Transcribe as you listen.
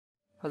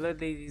Hello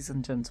ladies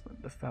and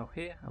gentlemen, Luthau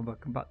here and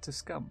welcome back to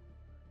Scum.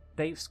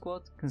 Dave's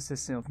squad,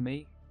 consisting of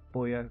me,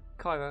 Boyo,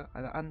 Cairo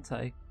and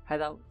Ante,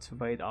 head out to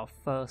raid our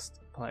first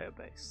player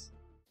base.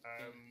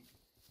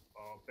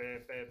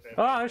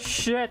 Oh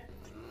shit!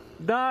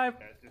 No!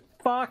 Yeah,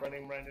 Fuck!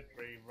 running around the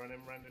tree.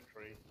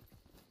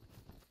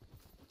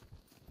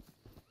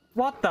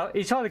 What the?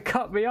 He's trying to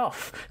cut me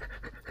off!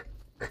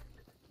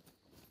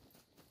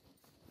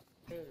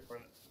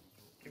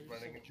 Keep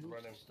running.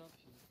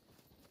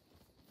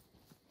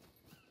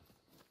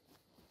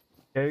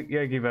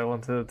 Yogi Bear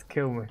wanted to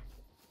kill me.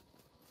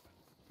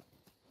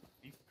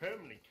 He's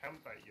permanently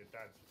camped at your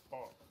dad's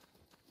spot.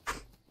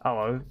 Oh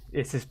well,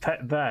 it's his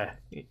pet bear.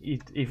 He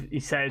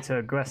set it to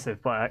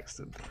aggressive by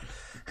accident.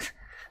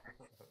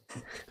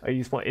 I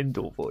use my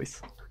indoor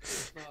voice.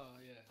 Oh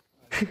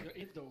yeah, your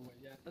indoor way,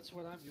 yeah. That's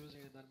what I'm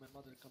using, and then my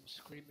mother comes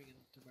screaming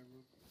into my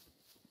room.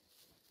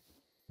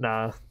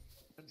 Nah.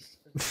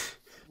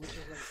 Which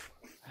is like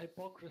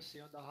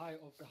hypocrisy on the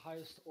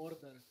highest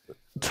order,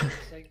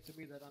 saying to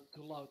me that I'm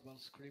too loud while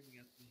screaming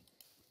at me.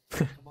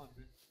 Come on,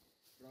 man,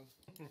 bro.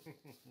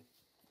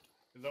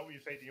 Is that what you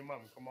say to your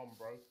mum? Come on,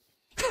 bro.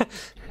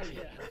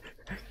 Yeah,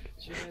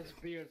 she has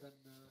beard and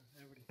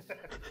everything.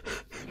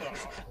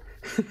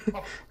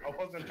 I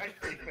wasn't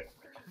actually.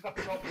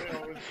 That's not where I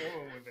was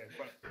going with it.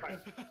 But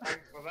thanks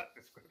for that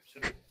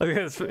description. I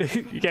guess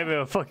you gave me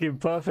a fucking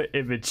perfect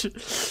image.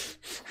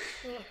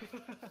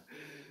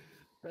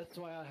 That's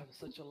why I have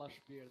such a lush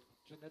beard.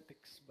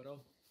 Genetics,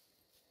 bro.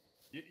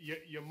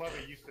 Your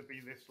mother used to be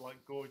this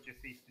like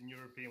gorgeous Eastern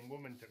European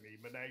woman to me,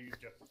 but now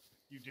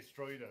you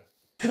destroyed her.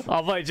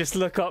 I might just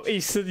look up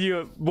Eastern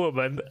Europe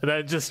woman and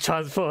then just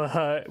transfer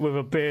her with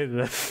a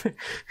beard.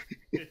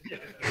 Yeah.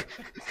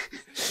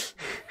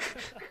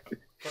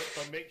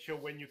 But make sure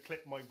when you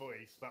clip my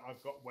voice that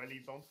I've got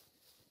wellies on.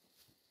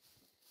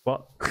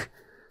 What?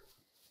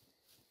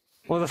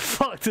 What the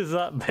fuck does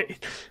that mean?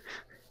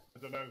 I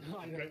don't know.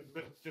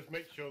 Just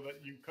make sure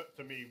that you cut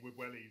to me with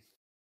wellies.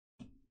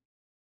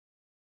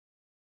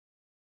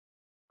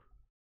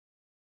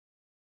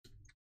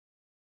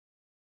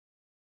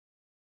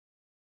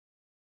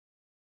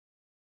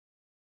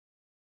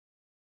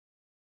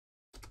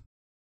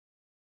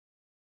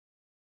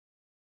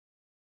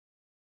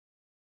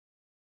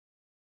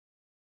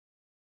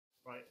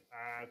 Right,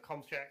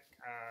 com check,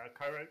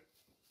 Cairo,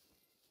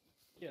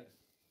 Here,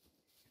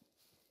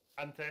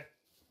 Ante,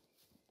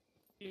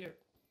 here.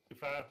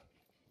 Luthau,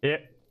 Yeah,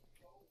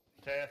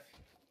 Tess.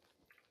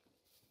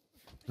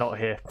 not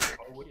here.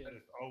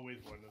 There's always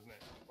one, isn't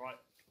it? Right.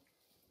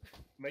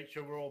 Make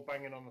sure we're all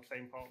banging on the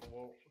same part of the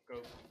wall.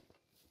 Go.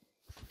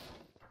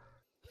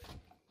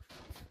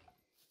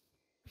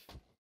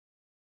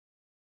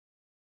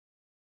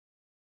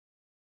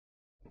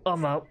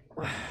 I'm out.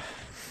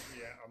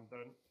 Yeah, I'm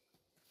done.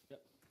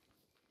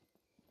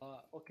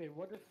 Okay,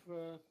 what if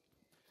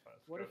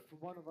Let's go.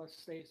 one of us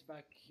stays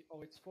back?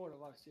 Oh, it's four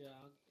of us, yeah.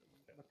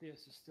 And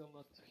Matthias is still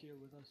not here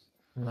with us.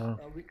 No.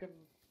 We can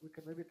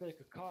maybe take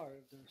a car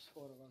if there's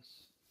four of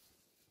us.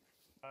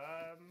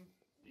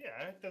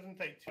 Yeah, it doesn't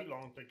take too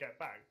long to get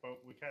back, but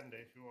we can do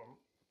if you want.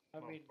 I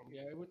No mean, problem.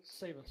 yeah, it would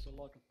save us a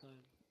lot of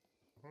time.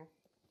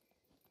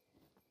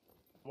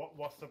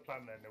 What's the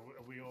plan then?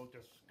 Are we all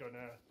just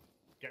gonna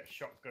get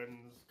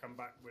shotguns, come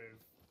back with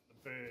the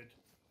bird?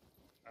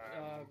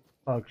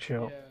 Oh,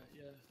 chill. Yeah.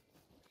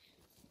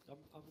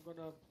 I'm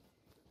gonna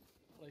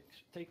like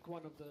take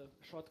one of the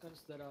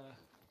shotguns that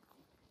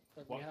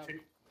we What, have.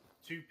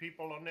 two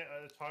people on it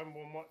at a time,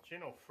 one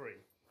watching, or three?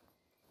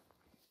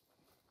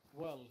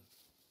 Well,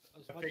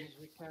 as much as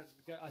we can.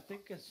 I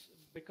think it's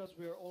because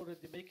we're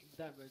already making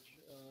damage.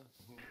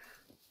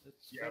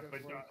 It's Yeah, better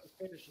but for us to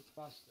finish it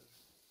faster.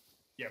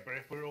 Yeah, but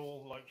if we're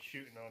all like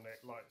shooting on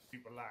it like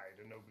super loud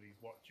and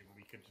nobody's watching,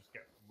 we could just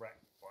get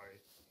wrecked by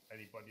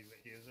anybody that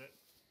hears it.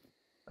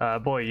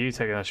 Boy, you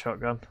taking a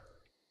shotgun?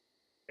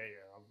 Yeah,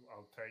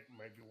 I'll take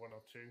maybe one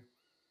or two.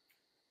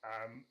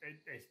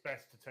 It's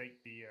best to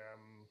take the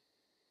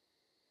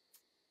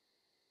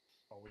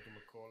what would you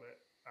call it?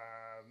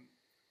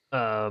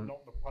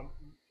 Not the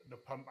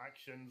pump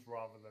actions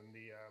rather than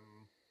the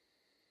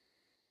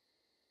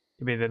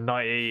You mean the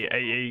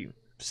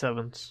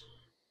 90-87s?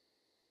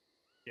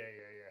 Yeah.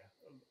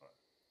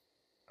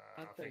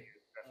 I think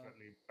it's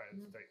definitely better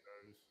to take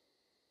those.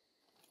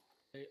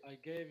 I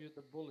gave you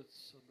the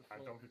bullets on the floor.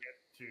 And don't forget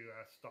to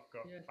stock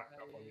up, Yes, back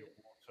up on your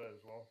water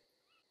as well.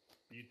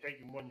 Are you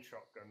taking one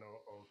shotgun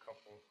or a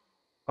couple?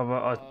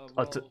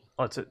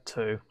 I took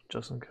two,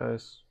 just in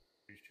case.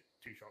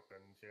 Two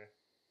shotguns, yeah.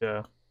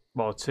 Yeah.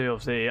 Well, two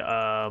of the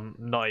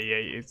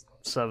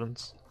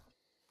 90-87s.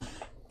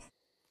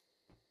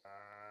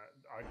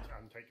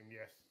 I'm taking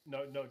yes.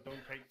 No, don't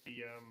take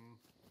the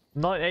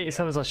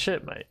 90-87s are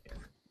shit, mate.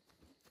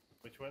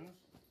 Which ones?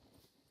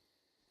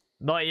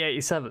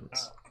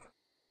 90-87s.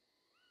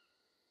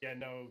 Yeah,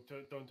 no,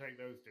 don't take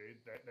those, dude.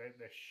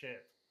 They're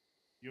shit.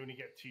 You only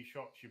get 2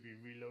 shots. You'll be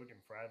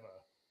reloading forever.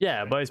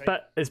 Yeah, but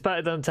it's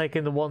better than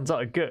taking the ones that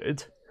are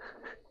good.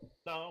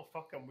 No,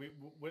 fuck them.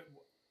 What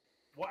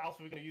else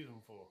are we gonna use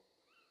them for?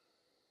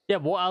 Yeah,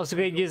 what else are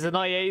we going to use the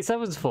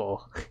 9087s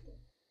for?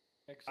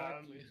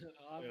 Exactly.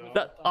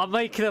 I'm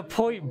making a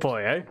point,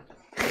 boyo.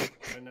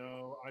 I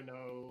know.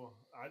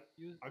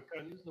 Use, I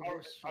can. use the All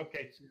worst right,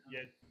 okay. strategy.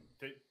 Yeah.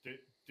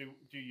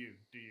 Do you?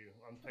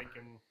 I'm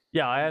taking.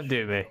 Yeah, I am the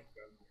doing me.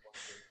 shotgun.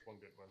 One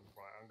good one.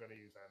 Right, I'm gonna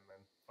use them then.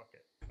 Fuck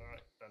it. All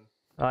right, done.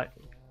 Right.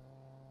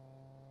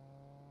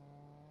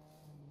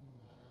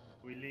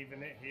 We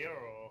leaving it here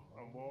or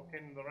I'm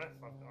walking the rest?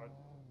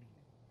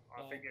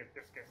 I think it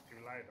just gets too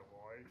loud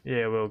otherwise.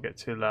 Yeah, we'll get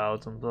too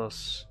loud, and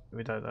plus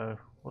we don't know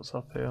what's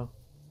up here.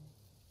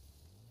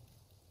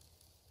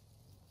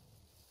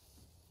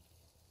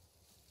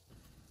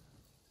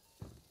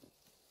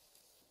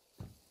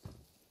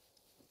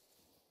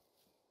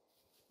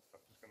 I'm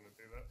just gonna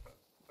do that.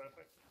 That's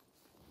perfect.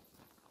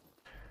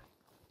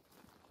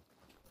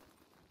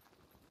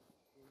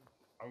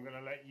 I'm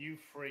gonna let you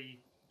three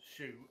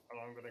shoot, and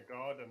I'm gonna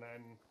guard, and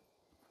then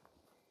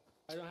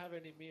I don't have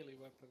any melee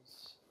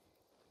weapons.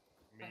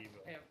 me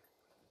either.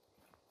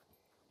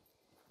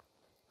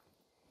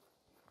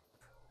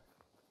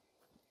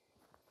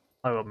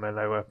 I got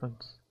melee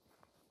weapons.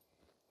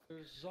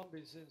 There's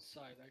zombies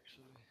inside,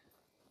 actually.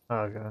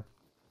 Okay.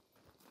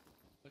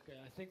 Okay,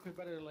 I think we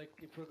better, like,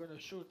 if we're gonna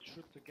shoot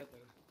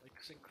together, like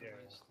Yeah,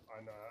 synchronized.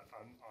 I know.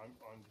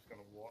 I'm just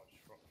gonna watch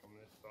from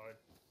this side.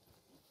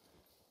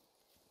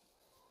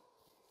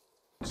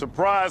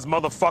 Surprise,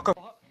 motherfucker!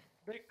 Oh,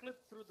 they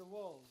clipped through the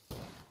wall.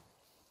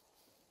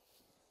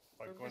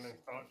 Like go in and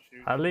start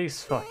shooting. At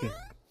least fucking.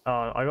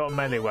 Oh, I got a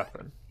melee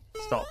weapon.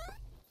 Stop.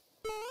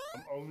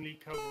 I'm only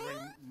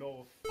covering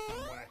north and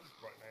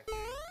west right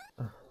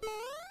now.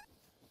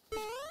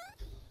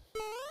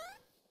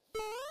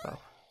 Oh.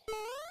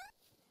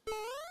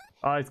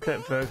 Oh, he's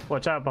clipped through.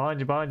 Watch out, behind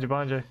you. Got him.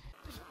 I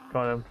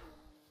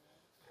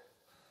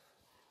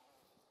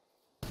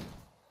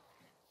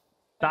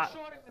That.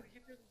 shot him and he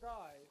didn't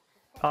die.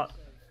 For fuck's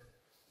sake.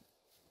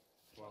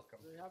 Welcome.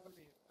 Do you have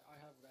any? I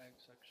have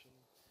rags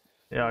actually.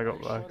 Yeah, I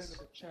got shot him bugs. in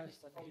the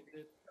chest and he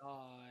did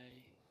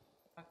die.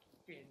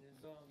 Fucking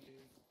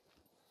zombies.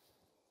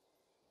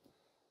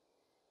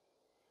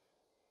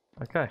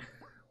 Okay,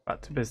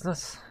 back to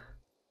business.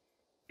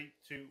 3,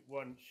 2,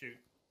 1, shoot.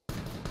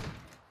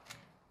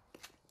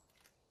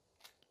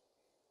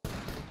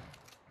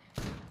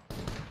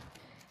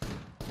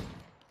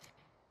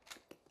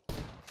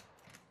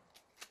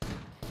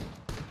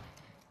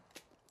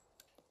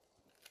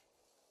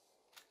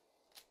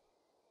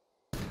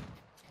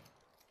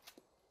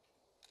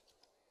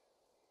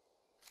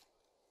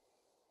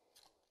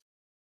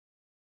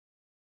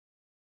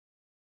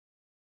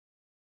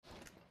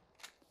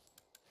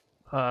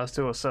 I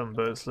still got 7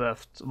 bullets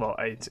left. Well,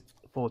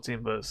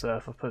 14 bullets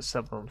left. I put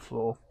 7 on the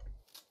floor.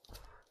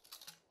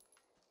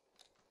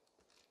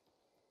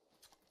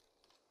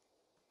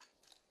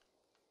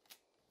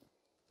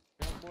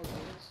 You have more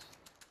bullets?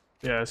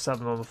 Yeah,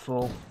 7 on the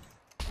floor.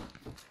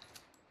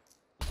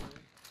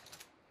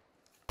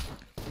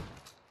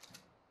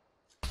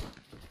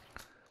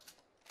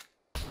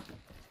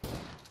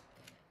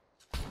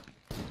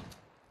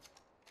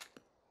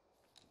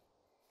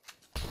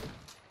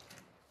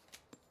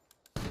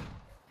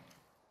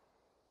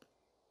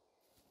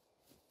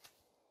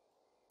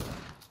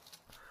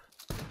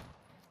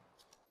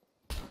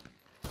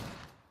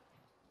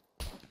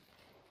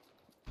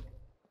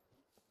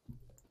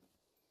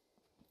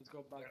 Let's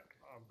go back.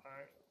 Yeah, I'm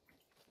back.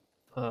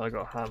 I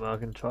got a hammer. I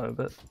can try a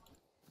bit.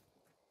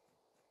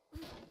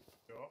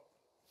 Sure.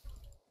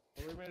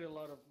 We made a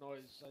lot of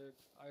noise.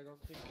 I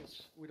don't think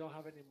it's. We don't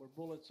have any more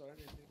bullets or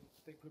anything.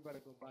 I think we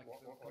better go back.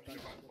 Watch your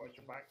back, watch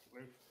your back,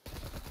 Luke.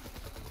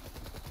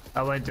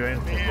 I won't do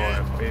anything for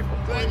him, people.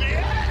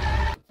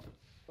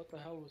 What the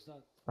hell was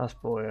that? That's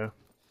Boyo.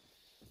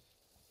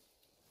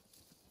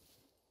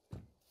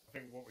 I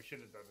think what we should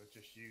have done is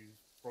just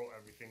brought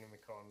everything in the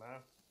car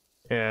now.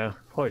 Yeah,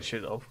 probably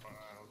should have.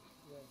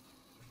 Yeah.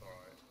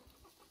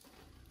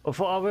 It's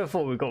alright. I would have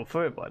thought we got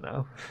through it by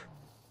now.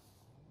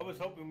 I was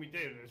hoping we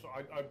did.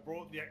 I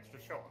brought the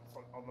extra shots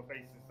on the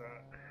basis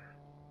that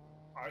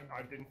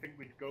I didn't think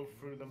we'd go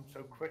through them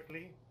so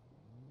quickly.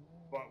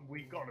 But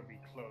we got to be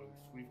close.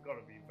 We've got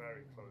to be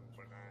very close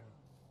right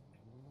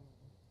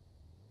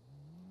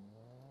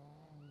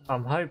now.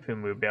 I'm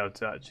hoping we'll be able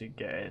to actually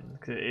get in,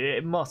 because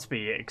it must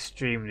be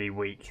extremely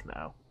weak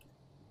now.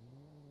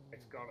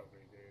 It's got to be,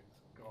 dude.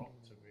 It's got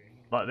to be.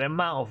 Like, the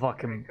amount of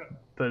fucking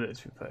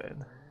bullets we put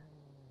in.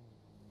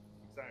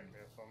 Exactly,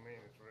 that's what I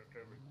mean. It's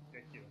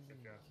ridiculous if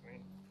you ask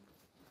me.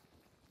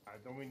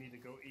 Don't we need to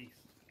go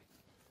east?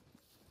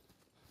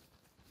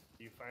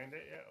 You find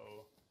it yet,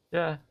 or?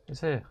 Yeah,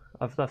 it's here.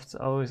 I left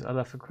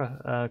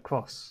a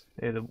cross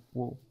near the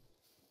wall.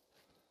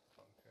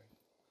 Okay,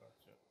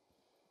 gotcha.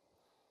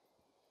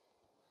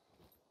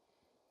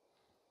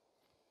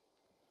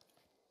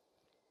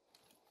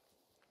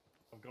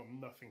 I've got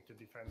nothing to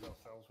defend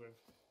ourselves with.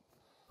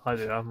 I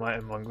do. I have my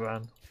M1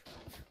 Grand.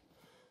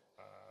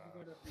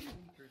 Gonna be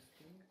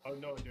interesting. Oh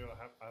no, I do.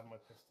 I have my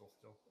pistol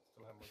still.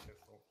 Still have my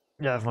pistol.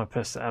 Yeah, I have my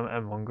pistol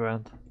M1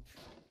 Grand.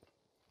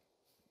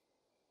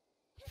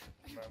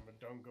 Remember,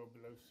 don't go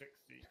below 60.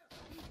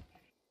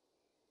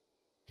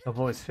 The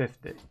boy's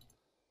 50.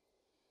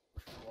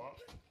 What?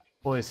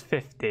 Boy's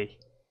 50.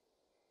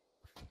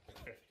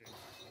 50.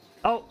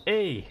 Oh,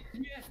 E!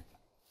 Yes!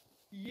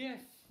 Yes!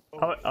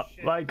 Oh,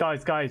 Shit. right,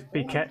 guys,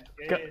 be careful.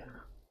 Shit.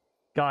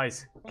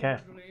 Guys,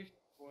 Congratulations,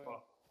 boy.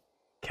 What?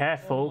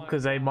 careful, Oh my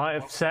because they God. might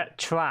have set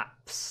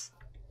traps.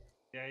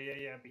 Yeah,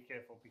 be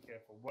careful, be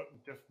careful. What,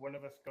 just one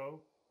of us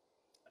go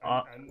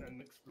Uh,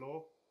 and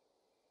explore.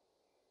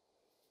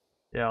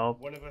 Yeah,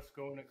 One of us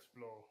go and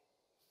explore.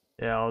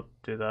 I'll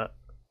do that.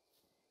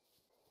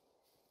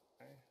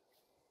 Okay.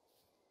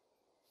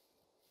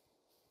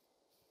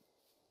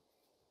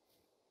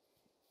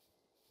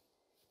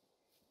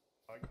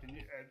 Can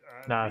you,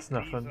 Nah, it's these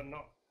nothing. Are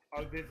not,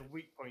 oh, there's a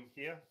weak point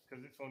here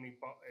because it's only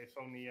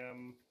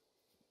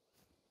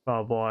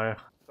Oh boy.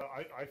 So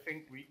I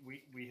think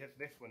we hit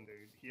this one,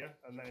 dude, here,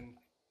 and then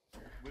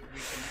we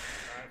can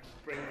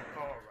bring the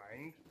car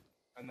around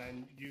and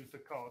then use the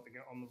car to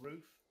get on the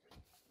roof.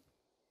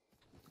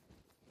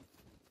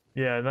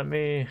 Yeah, let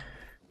me.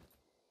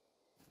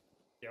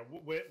 Yeah,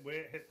 we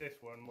hit this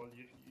one while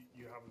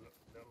you have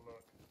a little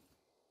look.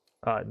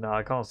 Alright, no,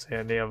 I can't see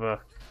any other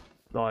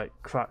like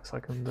cracks I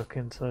can look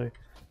into.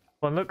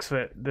 Well, looks of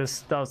it,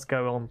 this does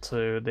go on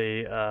to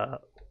the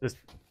this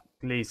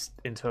leads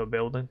into a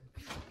building.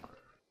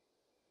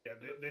 Yeah,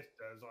 this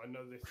does. I know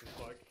this is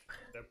like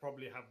they'll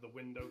probably have the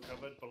window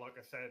covered, but like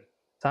I said.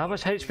 So how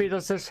much HP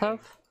does this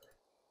have?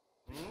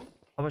 Hmm?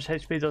 How much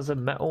HP does a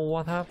metal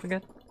one have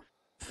again?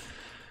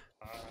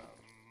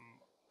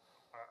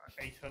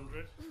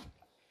 800.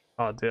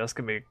 Oh dude, that's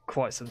gonna be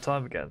quite some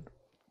time again.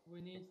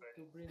 We need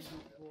to bring this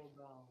wall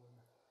down.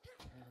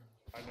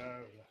 I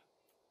know.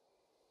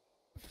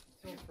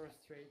 So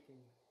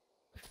frustrating.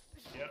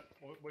 Yep,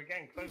 we're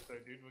getting close though,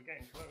 dude. We're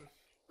getting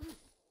close.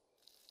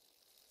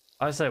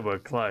 I say we're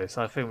close.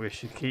 I think we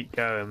should keep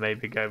going,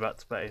 maybe go back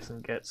to base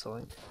and get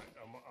something.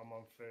 Right, I'm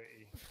on 30.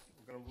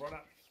 We're gonna run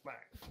up,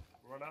 smack.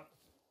 Run up,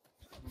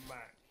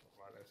 smack.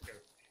 Right, let's go.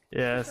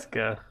 Yeah, let's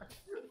go.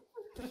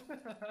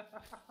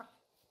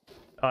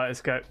 Alright,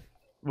 let's go.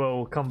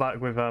 We'll come back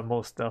with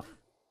more stuff.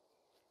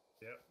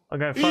 Yep. I'm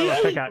gonna throw my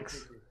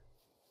pickaxe.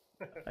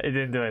 It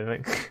didn't do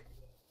anything.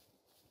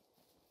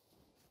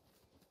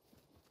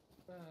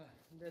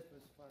 That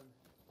was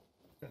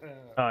fun.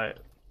 Alright.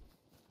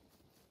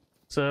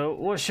 So,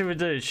 what should we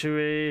do? Should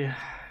we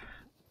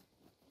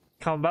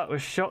come back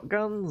with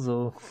shotguns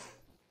or?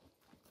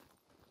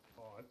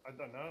 Oh, I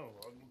don't know,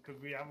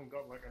 because we haven't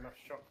got like enough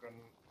shotgun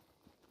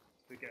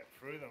to get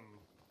through them.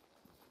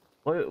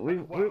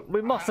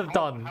 We must have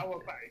done. How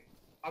about?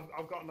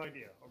 I've got an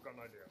idea.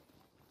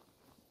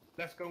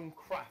 Let's go and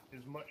craft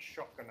as much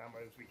shotgun ammo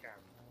as we can.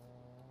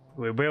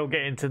 We will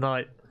get in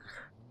tonight.